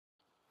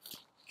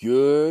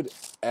Good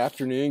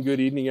afternoon, good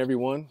evening,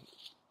 everyone.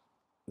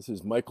 This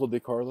is Michael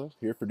DeCarlo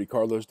here for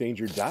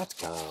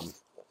DeCarlosDanger.com.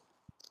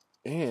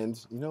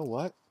 And you know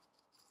what?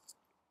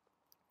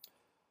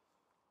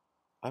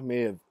 I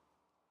may have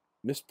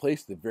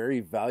misplaced a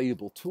very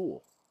valuable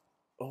tool.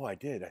 Oh, I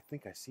did. I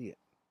think I see it.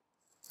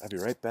 I'll be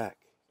right back.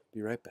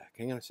 Be right back.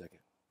 Hang on a second.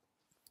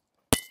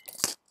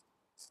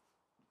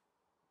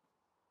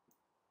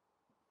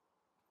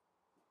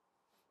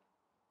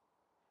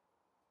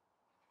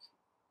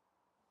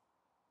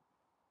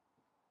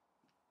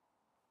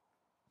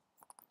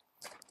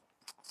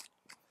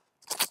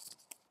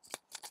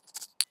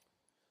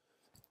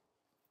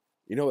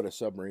 You know what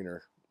a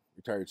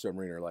retired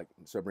submariner like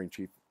submarine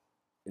chief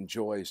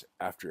enjoys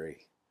after a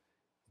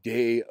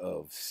day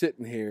of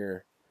sitting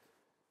here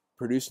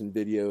producing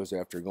videos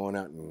after going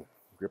out and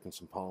gripping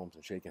some palms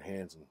and shaking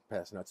hands and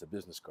passing out some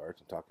business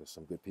cards and talking to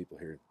some good people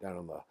here down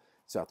on the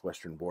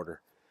southwestern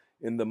border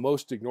in the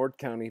most ignored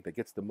county that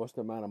gets the most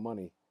amount of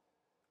money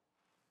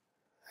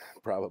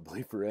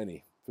probably for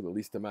the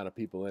least amount of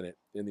people in it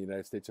in the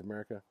United States of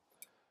America.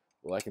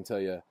 Well, I can tell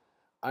you,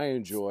 I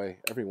enjoy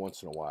every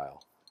once in a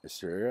while a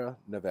Sierra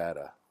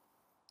Nevada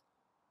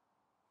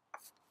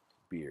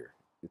beer.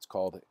 It's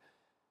called,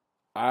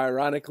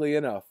 ironically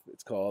enough,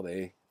 it's called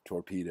a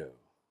torpedo.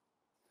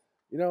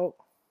 You know,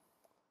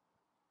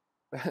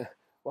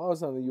 while I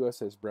was on the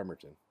USS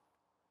Bremerton,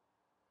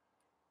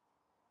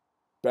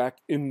 back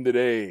in the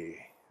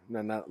day,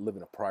 I'm not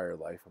living a prior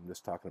life, I'm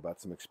just talking about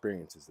some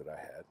experiences that I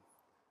had.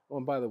 Oh,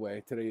 and by the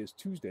way, today is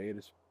Tuesday. It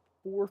is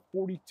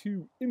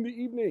 4:42 in the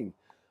evening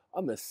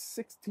on the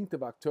 16th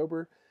of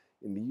October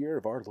in the year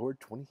of our Lord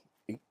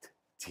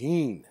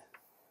 2018.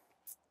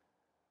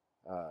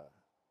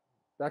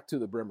 Back to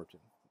the Bremerton.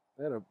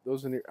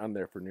 Those on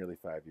there for nearly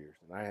 5 years,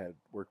 and I had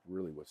worked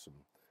really with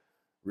some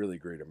really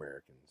great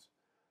Americans,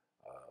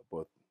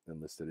 both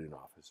enlisted and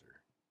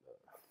officer.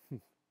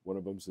 One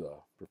of them's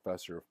a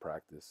professor of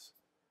practice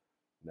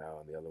now,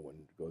 and the other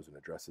one goes and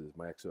addresses,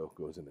 my XO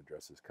goes and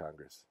addresses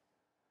Congress.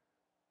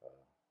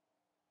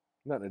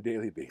 Not on a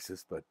daily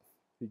basis, but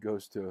he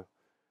goes to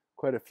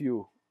quite a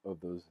few of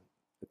those,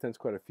 attends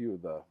quite a few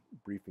of the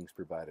briefings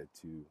provided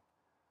to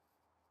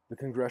the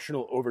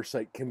Congressional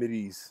Oversight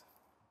Committees.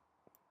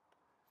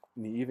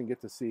 And you even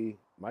get to see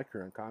my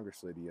current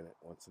Congress lady in it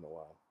once in a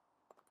while.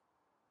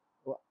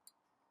 Well,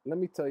 let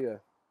me tell you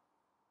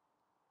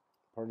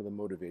part of the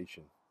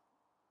motivation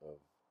of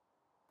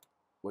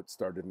what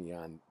started me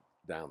on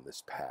down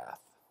this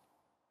path.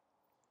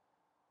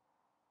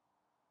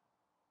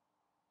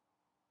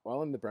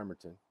 While in the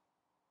Bremerton,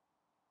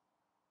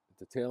 at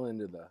the tail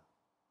end of the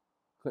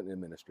Clinton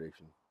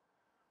administration,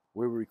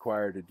 we were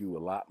required to do a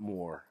lot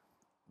more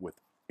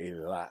with a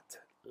lot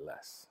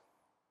less.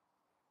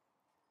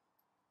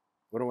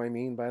 What do I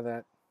mean by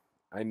that?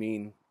 I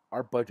mean,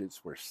 our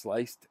budgets were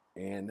sliced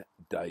and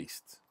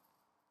diced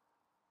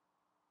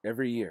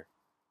every year,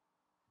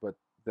 but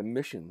the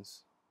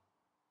missions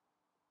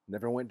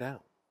never went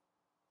down.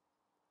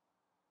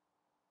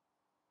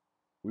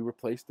 We were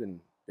placed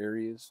in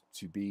areas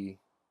to be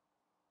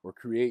or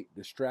create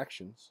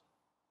distractions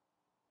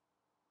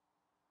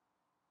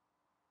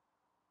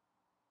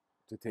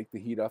to take the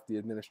heat off the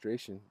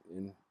administration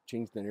and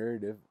change the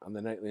narrative on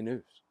the nightly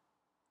news.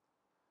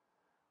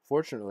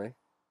 Fortunately,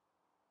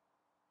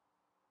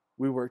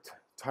 we worked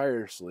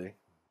tirelessly,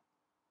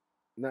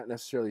 not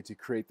necessarily to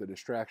create the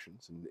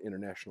distractions and the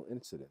international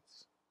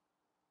incidents,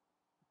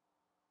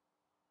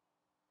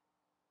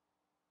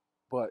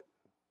 but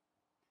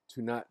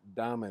to not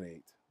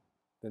dominate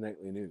the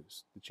nightly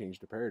news, to change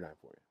the paradigm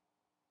for you.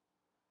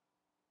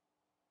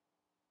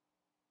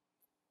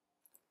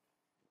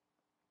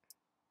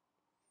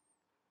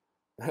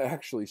 I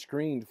actually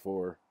screened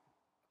for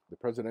the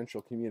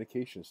presidential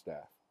communications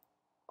staff.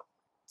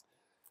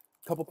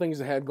 A couple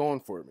things I had going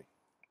for me.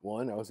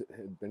 One,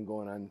 had been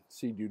going on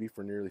sea duty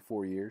for nearly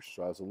 4 years,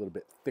 so I was a little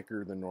bit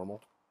thicker than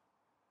normal.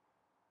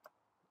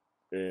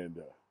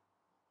 And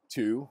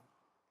two,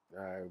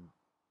 I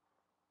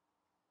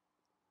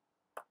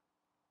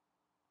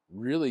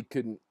really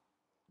couldn't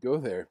go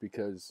there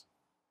because,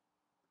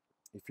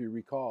 if you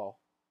recall,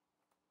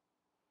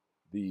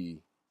 the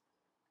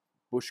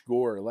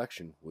Bush-Gore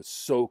election was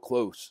so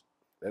close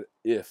that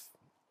if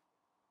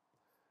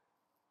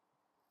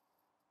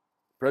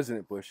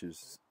President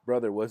Bush's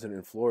brother wasn't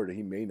in Florida,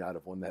 he may not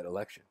have won that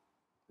election.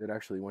 It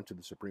actually went to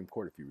the Supreme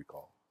Court, if you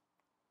recall,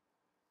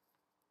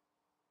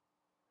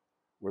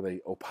 where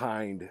they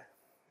opined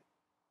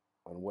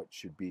on what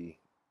should be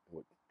and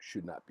what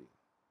should not be.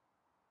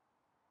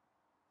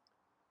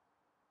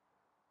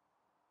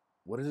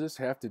 What does this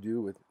have to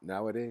do with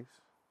nowadays?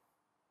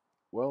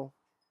 Well,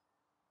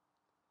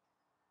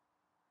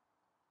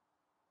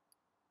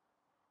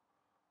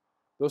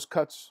 those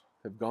cuts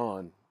have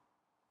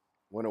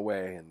went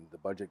away, and the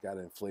budget got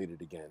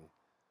inflated again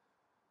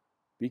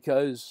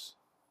because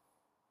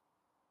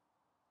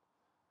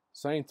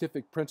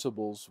scientific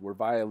principles were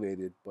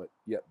violated, but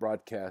yet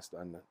broadcast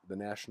on the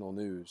national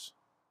news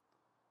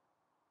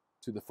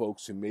to the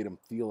folks who made them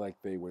feel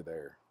like they were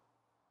there.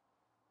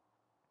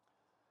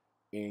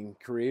 and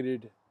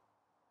created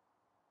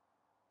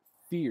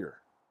fear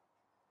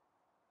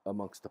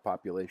amongst the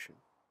population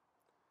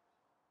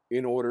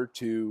in order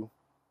to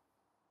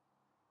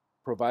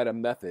provide a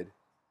method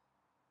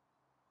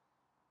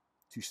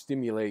to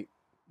stimulate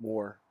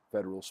more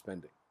federal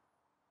spending.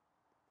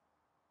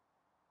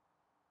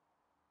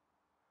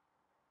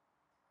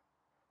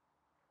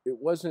 It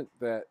wasn't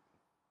that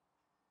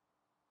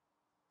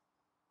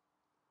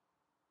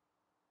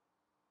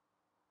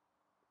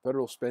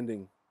federal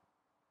spending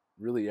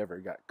really ever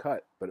got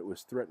cut, but it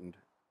was threatened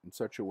in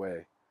such a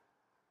way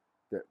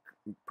that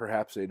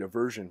perhaps a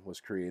diversion was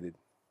created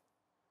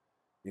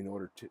in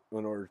order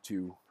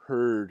to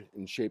herd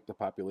and shape the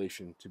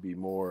population to be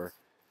more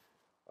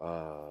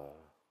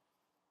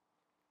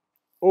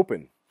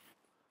open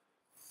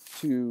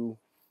to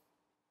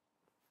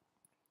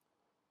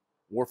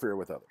warfare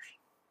with others.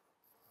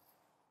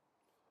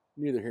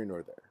 Neither here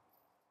nor there.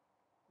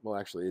 Well,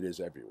 actually, it is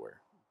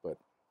everywhere, but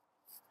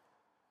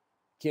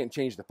can't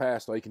change the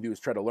past. All you can do is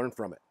try to learn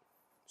from it.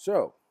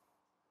 So,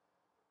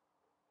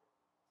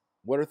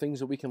 what are things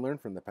that we can learn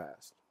from the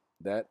past?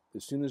 That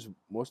as soon as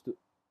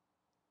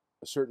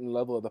a certain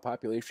level of the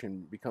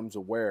population becomes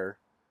aware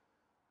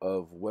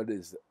of what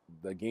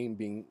the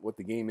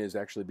game is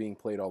actually being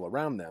played all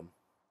around them,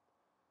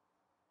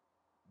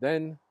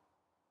 then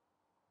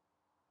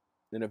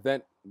an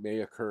event may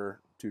occur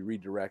to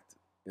redirect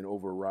and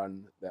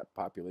overrun that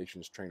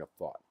population's train of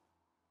thought.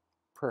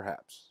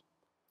 Perhaps.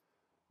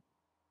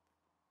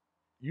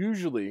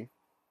 Usually,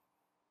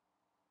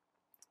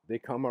 they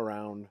come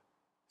around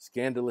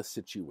scandalous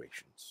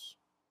situations.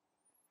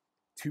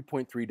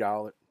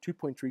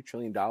 $2.3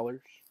 trillion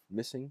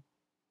missing,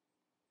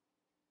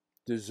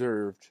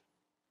 deserved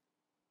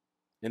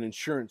an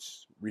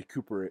insurance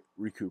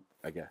recoup,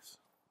 I guess.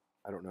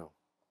 I don't know.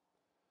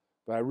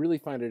 But I really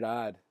find it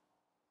odd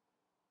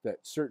that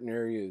certain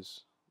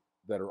areas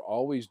that are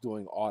always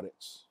doing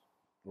audits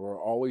or are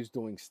always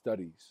doing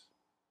studies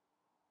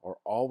are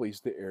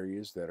always the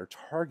areas that are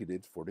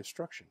targeted for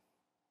destruction.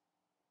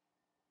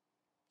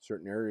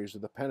 Certain areas of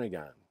the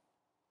Pentagon,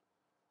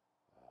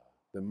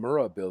 the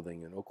Murrah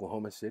building in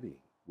Oklahoma City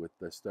with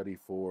the study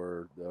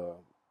for the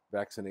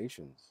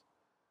vaccinations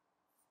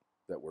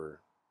that were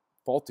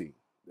faulty,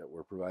 that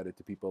were provided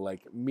to people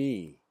like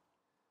me,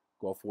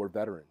 Gulf War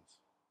veterans.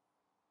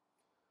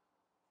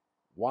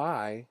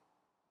 Why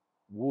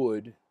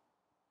would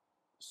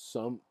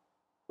some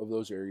of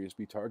those areas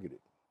be targeted?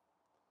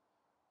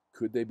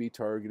 Could they be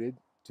targeted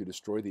to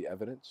destroy the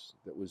evidence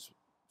that was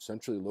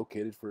centrally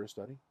located for a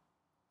study?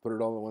 Put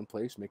it all in one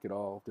place, make it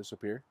all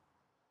disappear?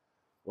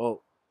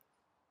 Well,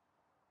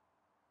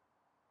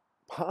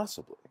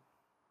 possibly.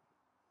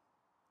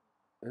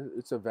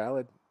 It's a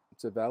valid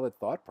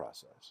thought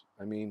process.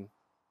 I mean,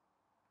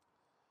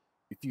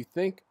 if you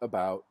think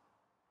about,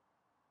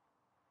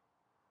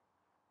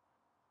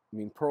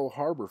 Pearl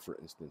Harbor, for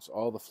instance,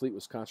 all the fleet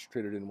was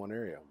concentrated in one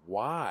area.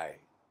 Why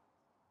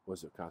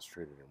was it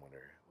concentrated in one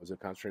area? Was it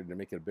concentrated to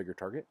make it a bigger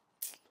target?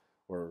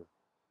 Or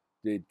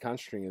did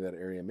concentrating in that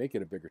area make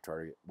it a bigger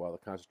target while the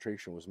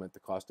concentration was meant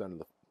to cut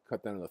down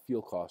on the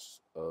fuel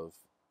costs of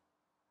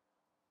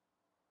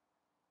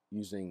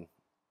using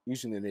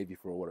the Navy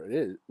for what it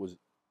is,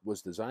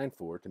 was designed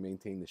for, to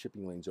maintain the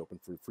shipping lanes open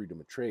for freedom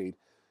of trade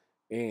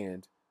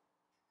and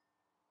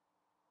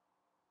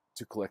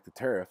to collect the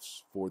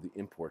tariffs for the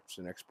imports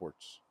and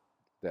exports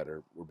that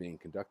were being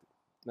conducted.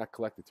 Not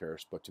collect the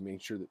tariffs, but to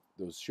make sure that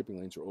those shipping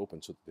lanes are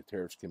open so that the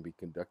tariffs can be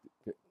conducted,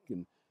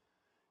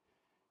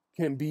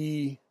 can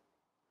be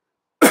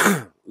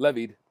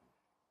levied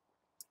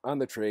on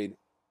the trade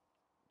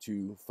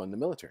to fund the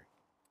military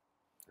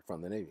or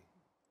fund the Navy.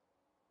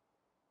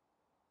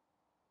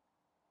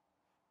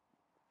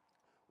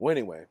 Well,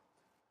 anyway,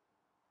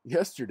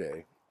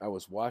 yesterday I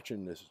was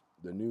watching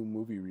the new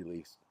movie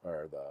release,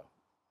 or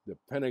the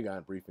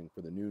Pentagon briefing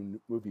for the new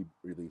movie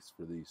release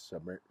for these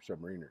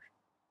submariners.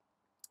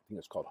 I think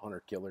it's called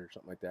Hunter Killer or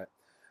something like that.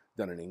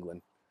 Done in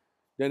England.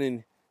 Then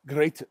in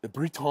Great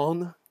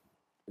Britain,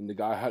 and the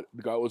guy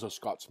was a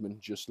Scotsman,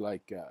 just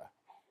like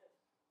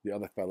the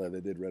other fella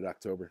that did Red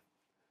October.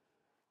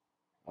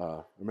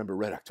 Remember,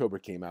 Red October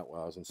came out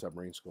while I was in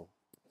submarine school.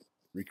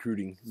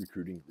 Recruiting. It's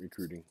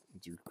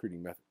a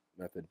recruiting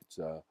method. It's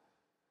a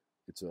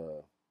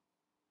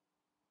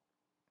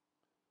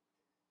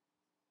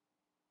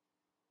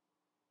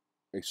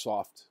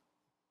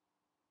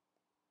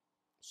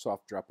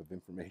soft drop of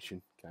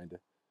information, kind of.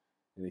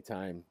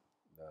 Anytime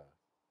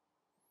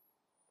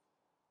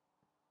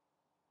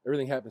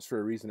everything happens for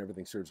a reason,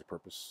 everything serves a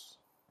purpose,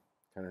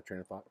 kind of train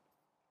of thought.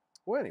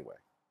 Well, anyway,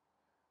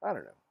 I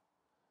don't know.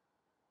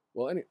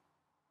 Well,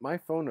 my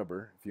phone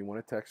number, if you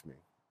want to text me,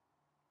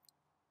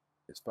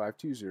 is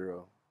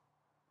 520-266-3288.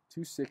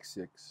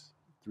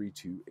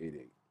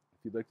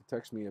 If you'd like to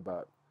text me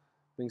about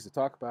things to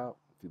talk about,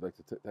 if you'd like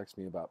to text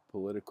me about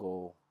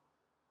political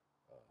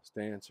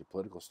stance or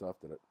political stuff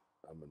that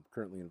I'm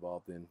currently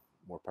involved in,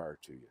 more power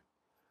to you.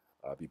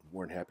 I'd be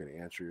more than happy to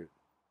answer it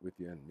with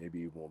you, and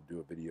maybe we'll do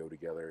a video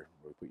together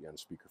where we put you on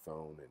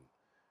speakerphone and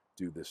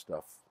do this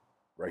stuff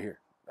right here.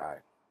 All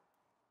right.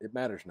 It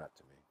matters not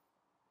to me.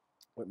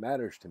 What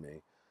matters to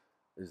me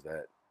is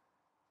that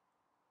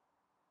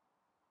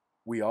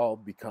we all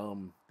put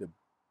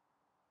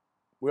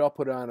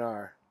down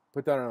our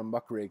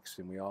muckrakes,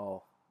 and we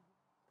all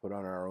put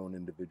on our own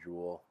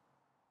individual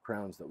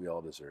crowns that we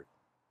all deserve.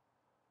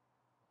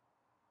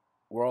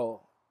 We're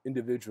all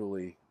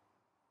individually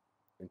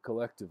and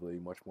collectively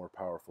much more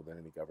powerful than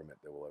any government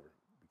that will ever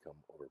become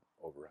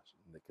over us,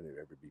 and that can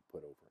ever be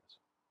put over us.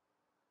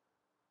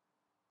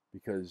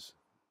 Because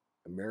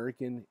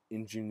American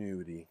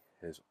ingenuity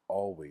has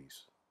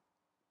always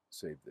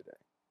saved the day.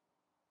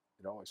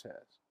 It always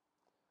has.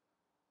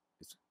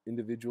 It's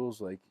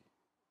individuals like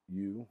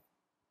you,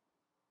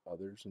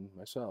 others, and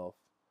myself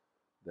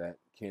that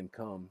can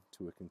come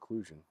to a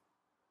conclusion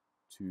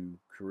to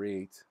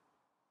create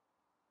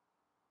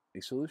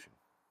a solution.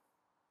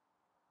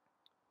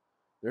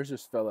 There's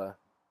this fella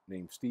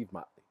named Steve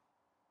Motley.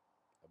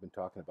 I've been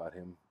talking about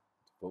him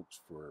to folks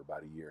for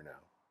about a year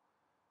now.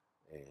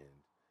 And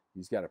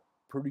he's got a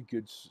pretty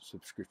good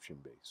subscription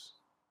base.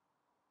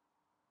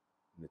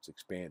 And it's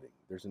expanding.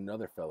 There's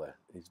another fella,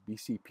 his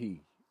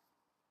BCP.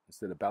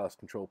 Instead of Ballast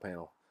Control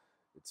Panel,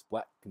 it's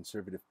Black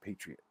Conservative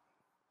Patriot.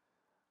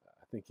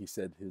 I think he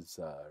said his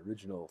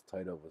original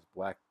title was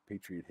Black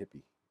Patriot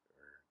Hippie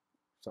or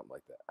something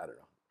like that. I don't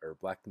know. Or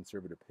Black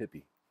Conservative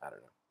Hippie. I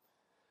don't know.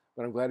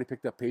 But I'm glad he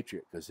picked up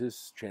Patriot because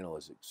his channel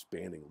is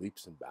expanding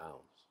leaps and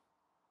bounds.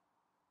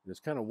 And it's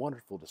kind of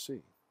wonderful to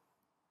see.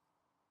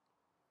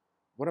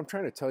 What I'm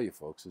trying to tell you,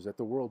 folks, is that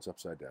the world's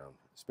upside down,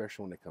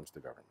 especially when it comes to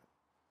government.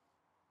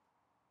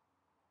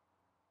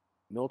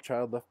 No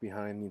child left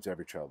behind means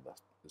every child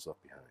is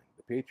left behind.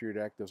 The Patriot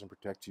Act doesn't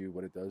protect you.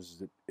 What it does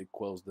is it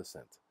quells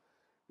dissent.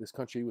 This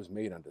country was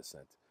made on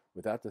dissent.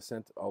 Without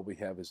dissent, all we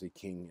have is a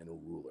king and a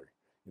ruler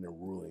in a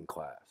ruling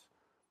class.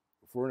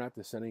 If we're not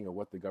dissenting of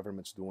what the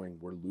government's doing,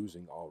 we're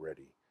losing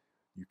already.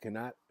 You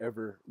cannot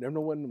ever, no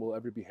one will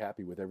ever be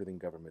happy with everything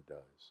government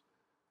does.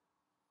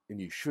 And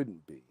you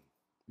shouldn't be,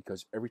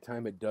 because every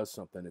time it does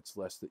something, it's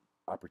less the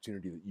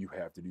opportunity that you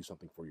have to do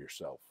something for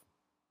yourself.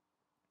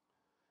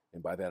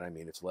 And by that I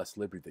mean it's less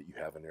liberty that you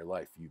have in your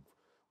life.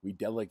 We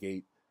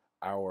delegate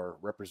our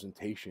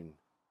representation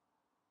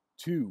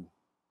to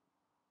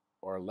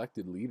our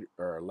elected leader,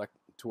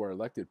 to our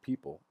elected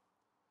people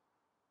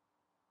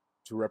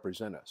to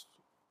represent us.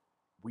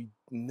 We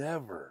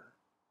never,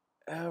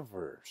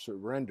 ever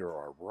surrender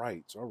our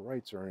rights. Our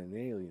rights are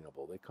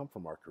inalienable. They come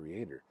from our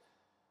Creator.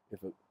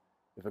 If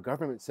a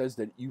government says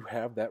that you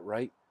have that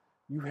right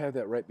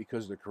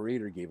because the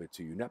Creator gave it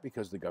to you, not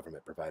because the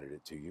government provided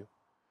it to you.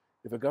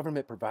 If a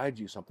government provides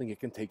you something,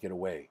 it can take it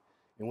away.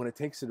 And when it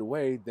takes it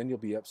away, then you'll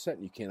be upset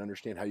and you can't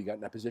understand how you got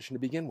in that position to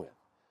begin with.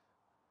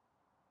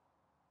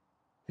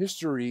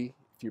 History,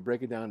 if you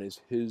break it down, is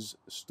his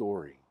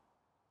story.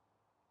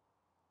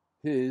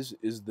 His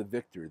is the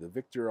victor. The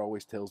victor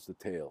always tells the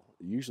tale.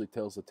 It usually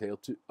tells the tale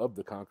of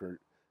the conquered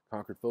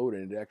foe,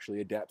 and it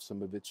actually adapts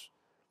some of its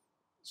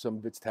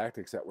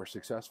tactics that were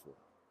successful.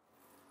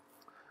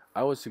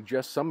 I would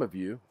suggest some of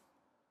you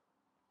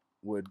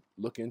would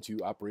look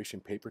into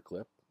Operation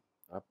Paperclip,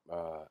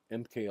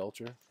 MK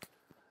Ultra.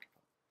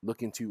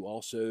 Look into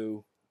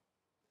also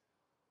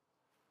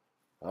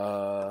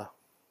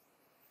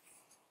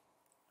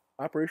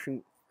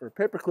Operation or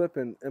Paperclip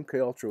and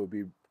MK Ultra would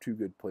be two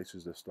good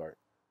places to start.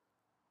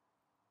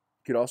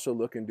 You could also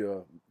look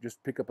into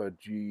just pick up a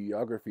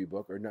geography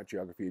book, or not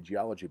geography, a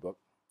geology book,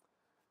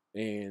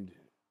 and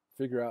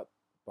figure out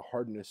the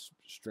hardness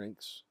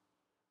strengths,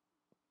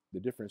 the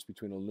difference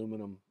between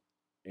aluminum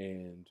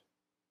and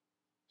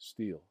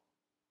steel.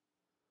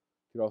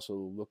 You could also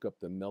look up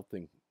the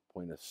melting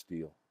point of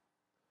steel.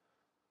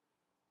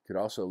 You could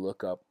also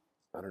look up,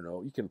 I don't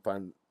know, you can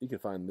find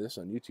this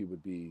on YouTube,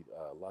 would be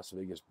Las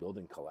Vegas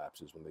building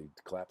collapses, when they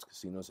collapse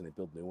casinos and they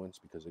build new ones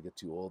because they get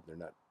too old. They're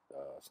not,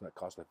 it's not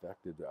cost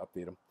effective to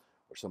update them,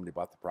 or somebody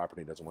bought the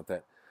property and doesn't want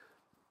that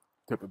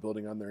type of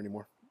building on there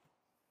anymore.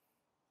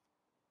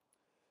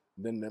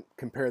 Then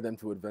compare them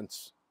to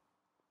events,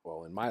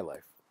 well, in my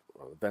life,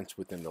 events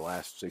within the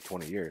last, say,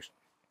 20 years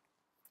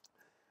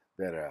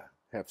that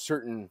have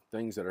certain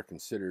things that are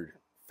considered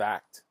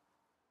fact,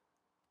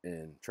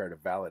 and try to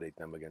validate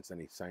them against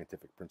any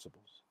scientific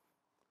principles.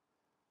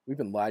 We've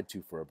been lied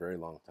to for a very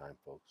long time,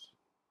 folks.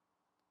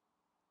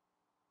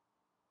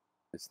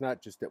 It's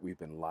not just that we've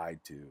been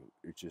lied to.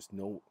 It's just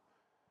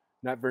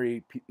not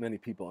very many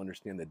people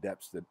understand the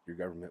depths that your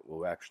government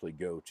will actually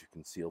go to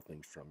conceal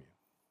things from you.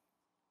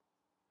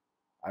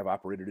 I've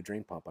operated a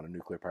drain pump on a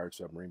nuclear-powered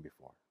submarine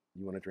before.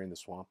 You want to drain the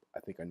swamp?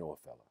 I think I know a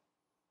fella.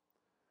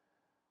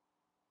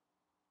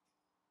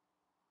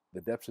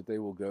 The depths that they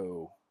will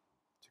go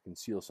to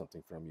conceal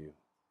something from you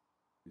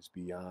is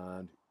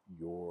beyond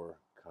your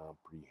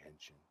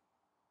comprehension.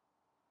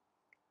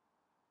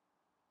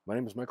 My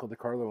name is Michael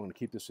DiCarlo. I'm going to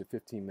keep this at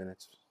 15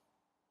 minutes.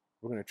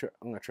 I'm going to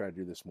try to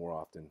do this more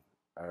often.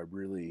 I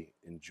really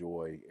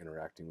enjoy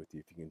interacting with you.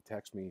 If you can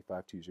text me,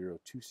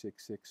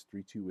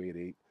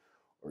 520-266-3288,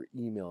 or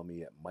email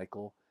me at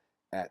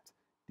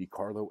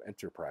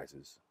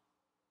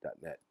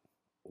michael@dicarloenterprises.net.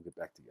 We'll get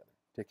back together.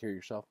 Take care of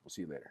yourself. We'll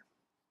see you later.